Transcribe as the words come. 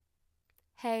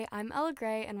Hey, I'm Ella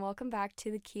Gray, and welcome back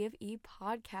to the Key of E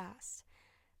podcast.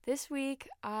 This week,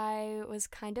 I was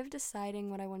kind of deciding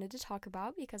what I wanted to talk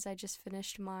about because I just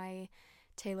finished my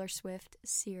Taylor Swift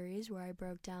series where I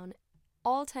broke down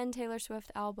all 10 Taylor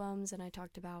Swift albums and I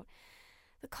talked about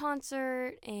the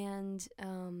concert and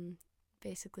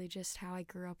basically just how I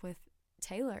grew up with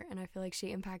Taylor. And I feel like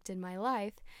she impacted my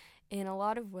life in a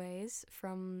lot of ways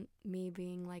from me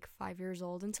being like 5 years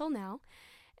old until now.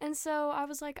 And so I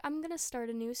was like, I'm going to start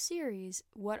a new series.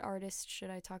 What artist should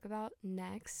I talk about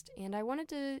next? And I wanted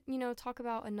to, talk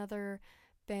about another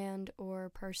band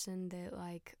or person that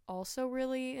like also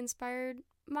really inspired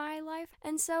my life.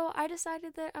 And so I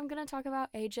decided that I'm going to talk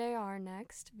about AJR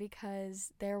next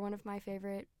because they're one of my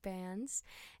favorite bands.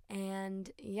 And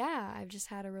yeah, I've just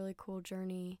had a really cool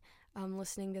journey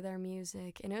listening to their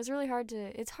music. And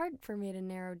it's hard for me to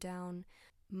narrow down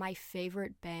my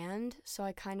favorite band, so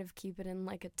I kind of keep it in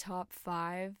like a top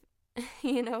 5.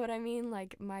 You know what I mean?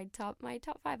 Like my top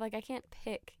 5. Like I can't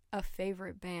pick a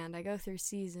favorite band. I go through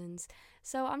seasons.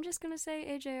 So I'm just going to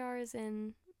say AJR is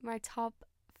in my top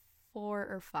 4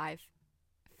 or 5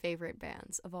 favorite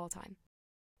bands of all time.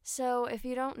 So if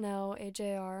you don't know,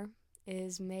 AJR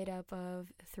is made up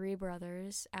of 3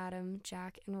 brothers, Adam,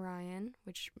 Jack, and Ryan,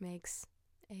 which makes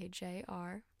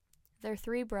AJR. They're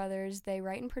 3 brothers. They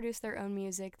write and produce their own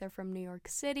music. They're from New York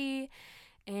City.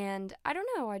 And I don't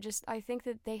know, I think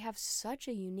that they have such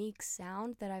a unique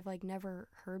sound that I've like never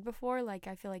heard before. Like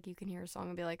I feel like you can hear a song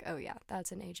and be like, oh yeah,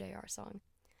 that's an AJR song.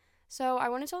 So I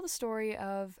want to tell the story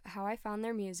of how I found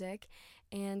their music,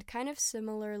 and kind of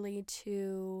similarly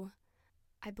to,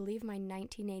 I believe, my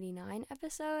 1989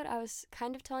 episode, I was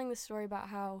kind of telling the story about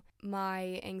how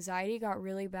my anxiety got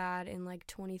really bad in like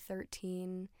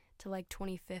 2013 to like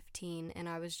 2015, and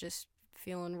I was just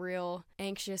feeling real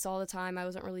anxious all the time. I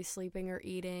wasn't really sleeping or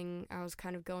eating. I was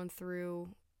kind of going through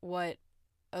what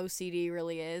OCD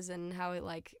really is and how it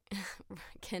like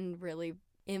can really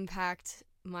impact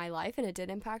my life, and it did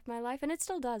impact my life, and it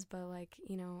still does, but like,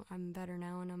 I'm better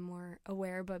now and I'm more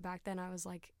aware. But back then I was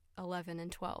like 11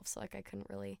 and 12, so like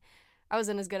I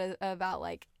wasn't as good about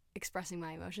like expressing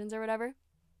my emotions or whatever.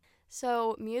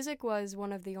 So music was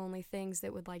one of the only things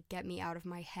that would like get me out of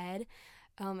my head,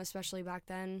 especially back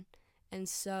then. And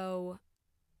so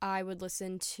I would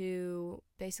listen to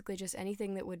basically just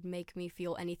anything that would make me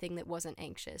feel anything that wasn't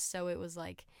anxious. So it was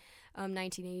like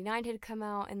 1989 had come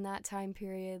out in that time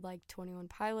period, like 21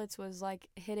 Pilots was like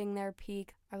hitting their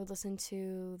peak. I would listen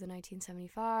to the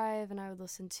 1975, and I would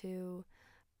listen to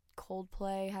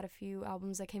Coldplay, had a few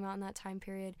albums that came out in that time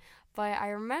period. But I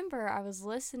remember I was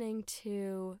listening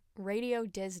to Radio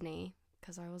Disney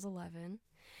because I was 11,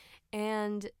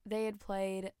 and they had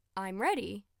played I'm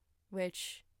Ready,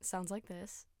 which sounds like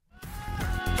this.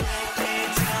 Break me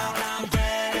down, I'm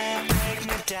ready, break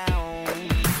me down.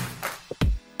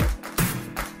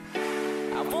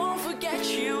 I won't forget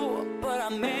you, but I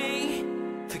may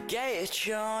forget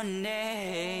your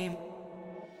name.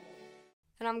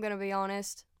 And I'm gonna be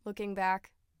honest, looking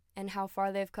back and how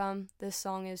far they've come, this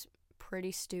song is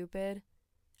pretty stupid.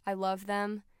 I love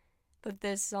them, but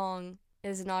this song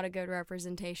is not a good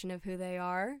representation of who they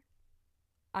are.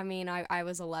 I mean, I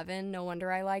was 11, no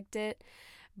wonder I liked it,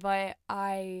 but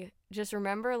I just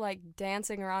remember like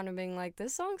dancing around and being like,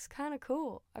 this song's kind of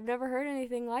cool. I've never heard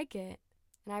anything like it.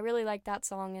 And I really liked that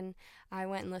song, and I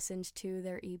went and listened to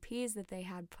their EPs that they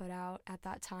had put out at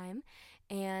that time,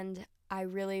 and I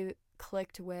really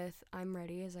clicked with I'm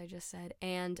Ready, as I just said,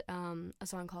 and a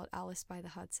song called Alice by the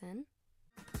Hudson.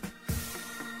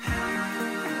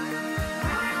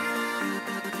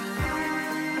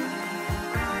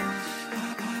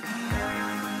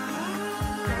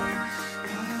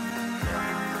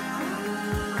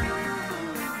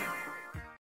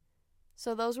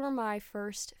 So those were my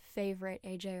first favorite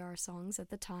AJR songs at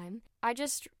the time. I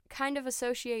just kind of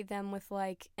associate them with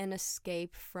like an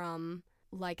escape from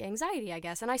like anxiety, I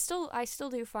guess. And I still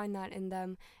do find that in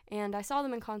them. And I saw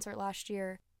them in concert last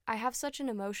year. I have such an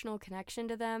emotional connection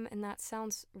to them, and that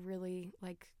sounds really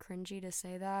like cringy to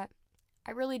say that.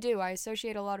 I really do. I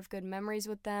associate a lot of good memories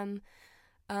with them.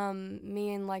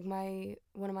 Me and like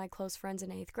one of my close friends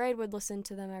in 8th grade would listen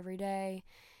to them every day.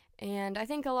 And I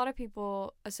think a lot of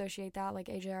people associate that, like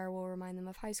AJR will remind them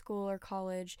of high school or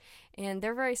college, and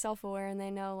they're very self-aware, and they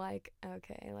know like,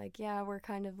 okay, like, yeah, we're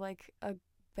kind of like a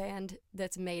band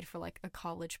that's made for like a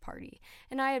college party.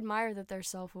 And I admire that they're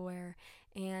self-aware,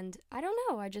 and I don't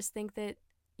know, I just think that,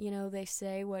 they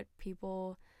say what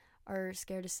people are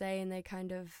scared to say, and they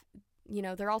kind of,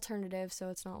 they're alternative, so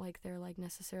it's not like they're like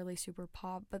necessarily super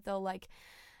pop, but they'll like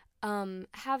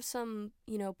have some,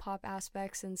 pop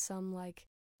aspects and some like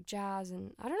jazz,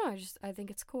 and I don't know, I think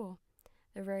it's cool.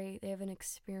 They have an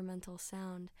experimental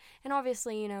sound. And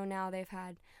obviously, now they've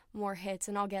had more hits,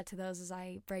 and I'll get to those as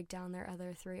I break down their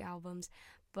other 3 albums.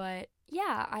 But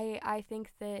yeah, I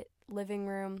think that Living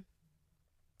Room,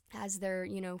 as their,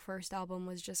 first album,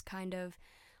 was just kind of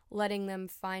letting them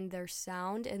find their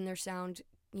sound, and their sound,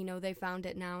 they found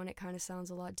it now, and it kind of sounds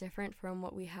a lot different from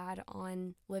what we had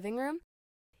on Living Room.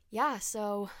 Yeah,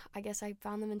 so I guess I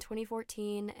found them in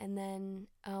 2014, and then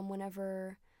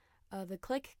whenever The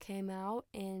Click came out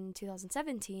in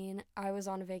 2017, I was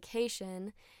on a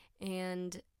vacation,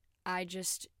 and I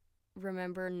just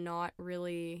remember not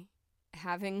really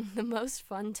having the most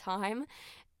fun time,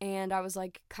 and I was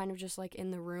like kind of just like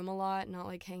in the room a lot, not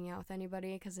like hanging out with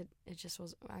anybody, because I just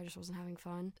wasn't having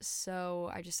fun.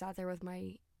 So I just sat there with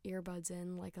my earbuds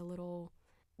in like a little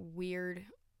weird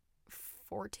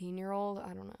 14-year-old,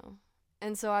 I don't know.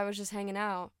 And so I was just hanging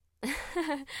out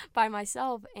by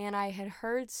myself, and I had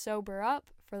heard Sober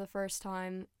Up for the first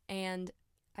time, and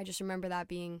I just remember that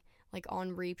being like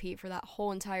on repeat for that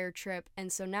whole entire trip.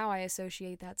 And so now I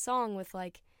associate that song with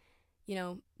like,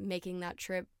 making that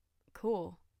trip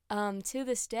cool. To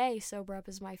this day, Sober Up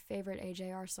is my favorite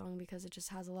AJR song because it just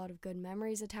has a lot of good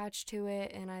memories attached to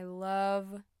it, and I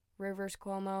love Rivers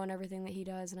Cuomo and everything that he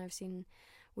does, and I've seen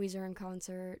Weezer in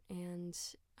concert, and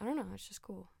I don't know, it's just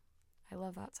cool. I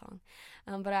love that song.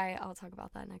 But I'll talk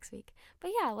about that next week.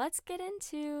 But yeah, let's get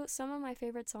into some of my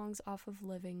favorite songs off of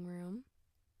Living Room.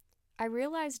 I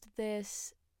realized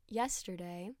this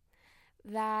yesterday,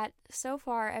 that so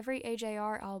far every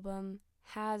AJR album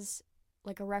has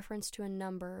like a reference to a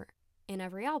number in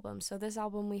every album. So this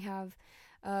album we have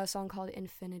a song called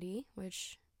Infinity,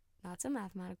 which that's a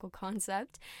mathematical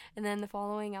concept. And then the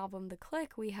following album, The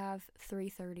Click, we have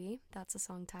 330. That's a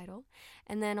song title.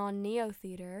 And then on Neo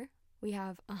Theater, we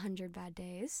have 100 Bad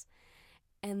Days.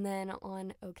 And then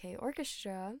on OK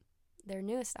Orchestra, their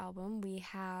newest album, we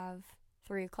have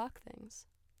 3 O'Clock Things.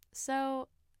 So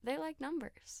they like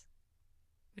numbers,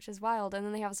 which is wild. And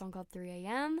then they have a song called 3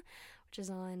 a.m., which is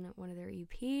on one of their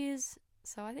EPs.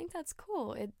 So I think that's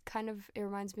cool. It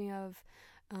reminds me of,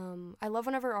 I love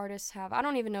whenever artists have, I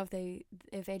don't even know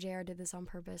if AJR did this on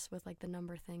purpose with like the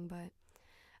number thing, but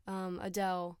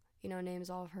Adele, names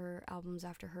all of her albums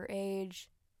after her age.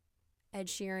 Ed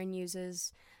Sheeran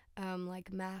uses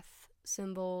like math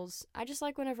symbols. I just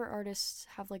like whenever artists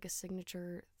have like a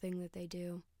signature thing that they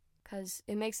do, because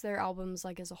it makes their albums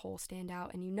like as a whole stand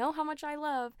out, and how much I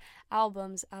love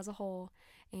albums as a whole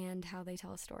and how they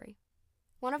tell a story.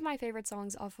 One of my favorite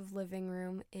songs off of Living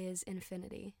Room is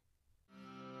Infinity.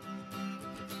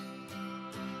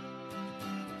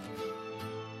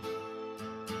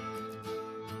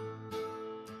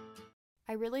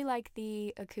 I really like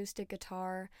the acoustic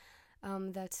guitar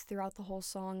that's throughout the whole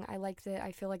song. I like that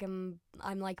I feel like I'm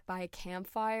like by a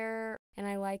campfire, and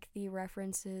I like the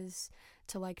references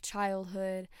to like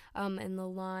childhood, and the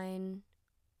line,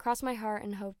 "Cross my heart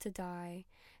and hope to die,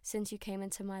 since you came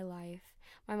into my life.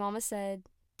 My mama said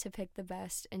to pick the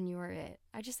best and you are it."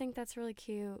 I just think that's really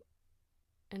cute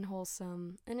and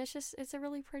wholesome, and it's a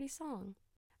really pretty song.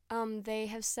 They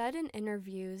have said in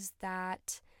interviews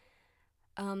that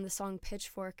the song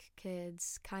Pitchfork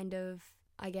Kids kind of,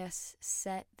 I guess,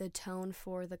 set the tone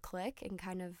for The Click and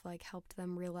kind of like helped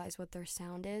them realize what their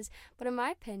sound is. But in my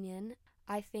opinion,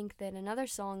 I think that another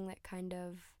song that kind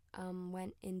of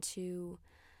went into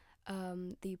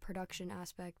the production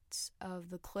aspects of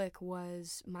The Click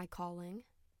was My Calling.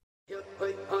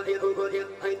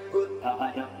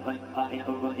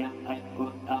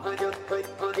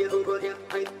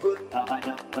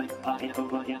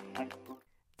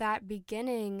 That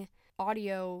beginning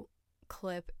audio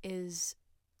clip is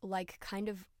like kind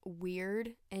of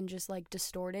weird and just like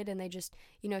distorted, and they just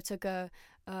took a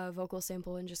vocal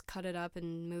sample and just cut it up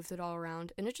and moved it all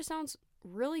around, and it just sounds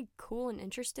really cool and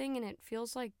interesting, and it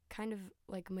feels like kind of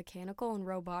like mechanical and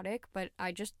robotic, but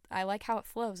I like how it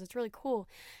flows. It's really cool.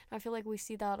 I feel like we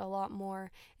see that a lot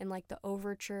more in like the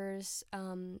overtures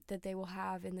that they will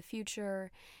have in the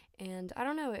future, and I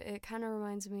don't know, it kind of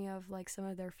reminds me of like some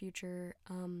of their future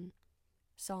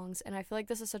songs, and I feel like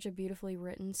this is such a beautifully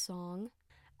written song.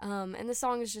 And the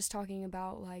song is just talking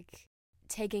about like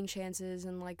taking chances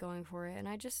and like going for it, and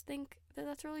I just think that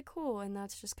that's really cool, and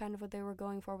that's just kind of what they were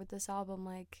going for with this album,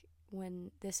 like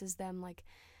when this is them like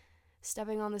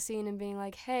stepping on the scene and being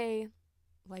like, hey,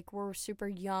 like we're super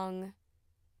young,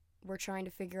 we're trying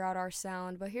to figure out our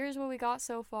sound, but here's what we got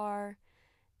so far,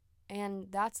 and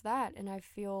that's that. And I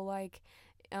feel like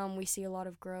we see a lot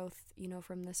of growth,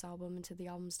 from this album into the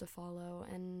albums to follow,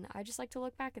 and I just like to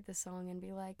look back at this song and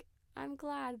be like, I'm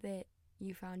glad that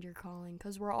you found your calling,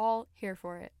 because we're all here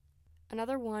for it.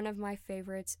 Another one of my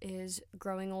favorites is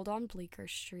Growing Old on Bleecker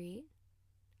Street.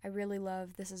 I really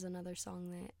love, this is another song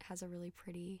that has a really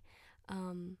pretty,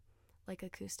 like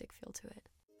acoustic feel to it.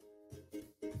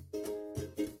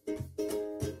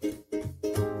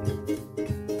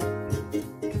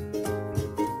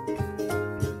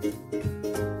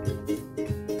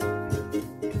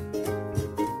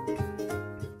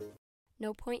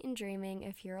 No point in dreaming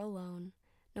if you're alone.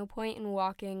 No point in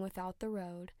walking without the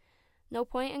road. No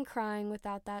point in crying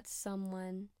without that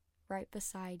someone right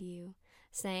beside you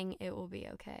saying it will be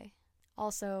okay.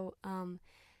 Also,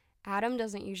 Adam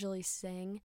doesn't usually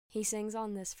sing. He sings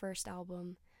on this first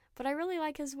album, but I really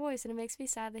like his voice, and it makes me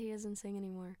sad that he doesn't sing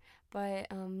anymore. But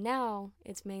now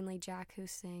it's mainly Jack who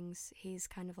sings. He's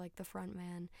kind of like the front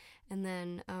man, and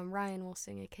then Ryan will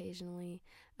sing occasionally.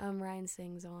 Ryan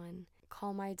sings on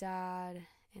Call My Dad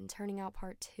and Turning Out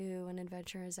Part 2 and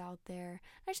Adventure Is Out There.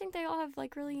 I just think they all have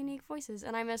like really unique voices,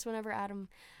 and I miss whenever Adam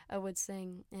would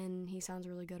sing, and he sounds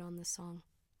really good on this song.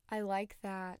 I like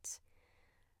that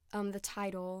the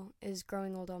title is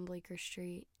Growing Old on Bleecker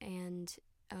Street, and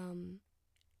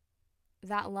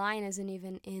that line isn't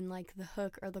even in like the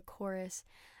hook or the chorus.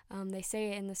 They say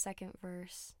it in the second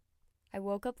verse. I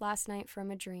woke up last night from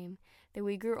a dream that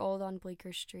we grew old on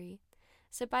Bleecker Street.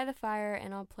 Sit by the fire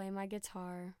and I'll play my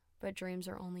guitar, but dreams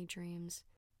are only dreams.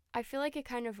 I feel like it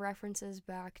kind of references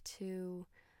back to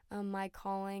my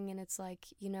calling, and it's like,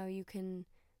 you know, you can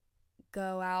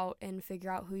go out and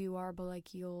figure out who you are, but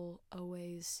like you'll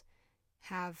always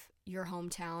have your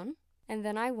hometown. And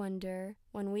then I wonder,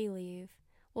 when we leave,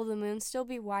 will the moon still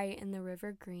be white and the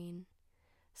river green?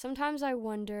 Sometimes I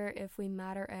wonder if we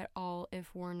matter at all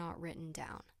if we're not written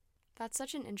down. That's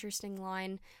such an interesting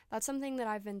line. That's something that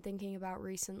I've been thinking about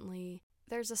recently.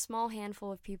 There's a small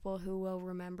handful of people who will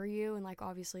remember you, and like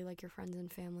obviously like your friends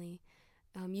and family.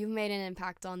 You've made an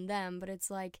impact on them, but it's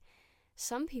like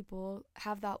some people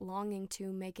have that longing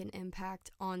to make an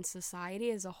impact on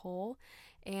society as a whole,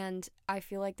 and I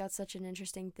feel like that's such an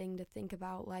interesting thing to think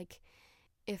about. Like,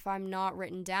 if I'm not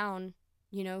written down,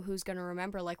 you know, who's going to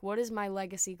remember? Like, what is my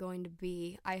legacy going to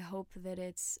be? I hope that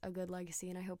it's a good legacy,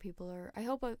 and I hope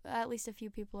at least a few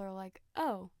people are like,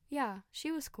 oh, yeah,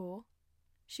 she was cool.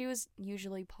 She was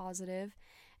usually positive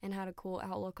and had a cool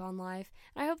outlook on life.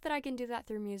 And I hope that I can do that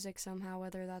through music somehow,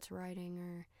 whether that's writing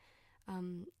or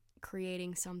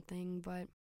creating something. But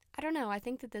I don't know. I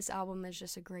think that this album is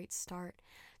just a great start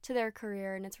to their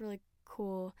career, and it's really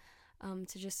cool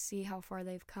to just see how far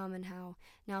they've come and how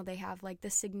now they have like the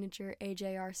signature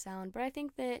AJR sound. But I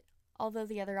think that although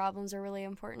the other albums are really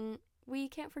important, we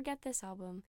can't forget this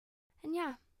album. And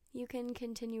yeah, you can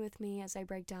continue with me as I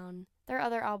break down their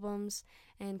other albums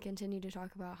and continue to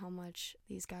talk about how much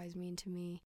these guys mean to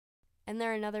me. And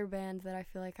they're another band that I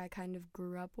feel like I kind of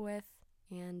grew up with,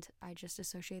 and I just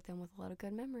associate them with a lot of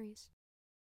good memories.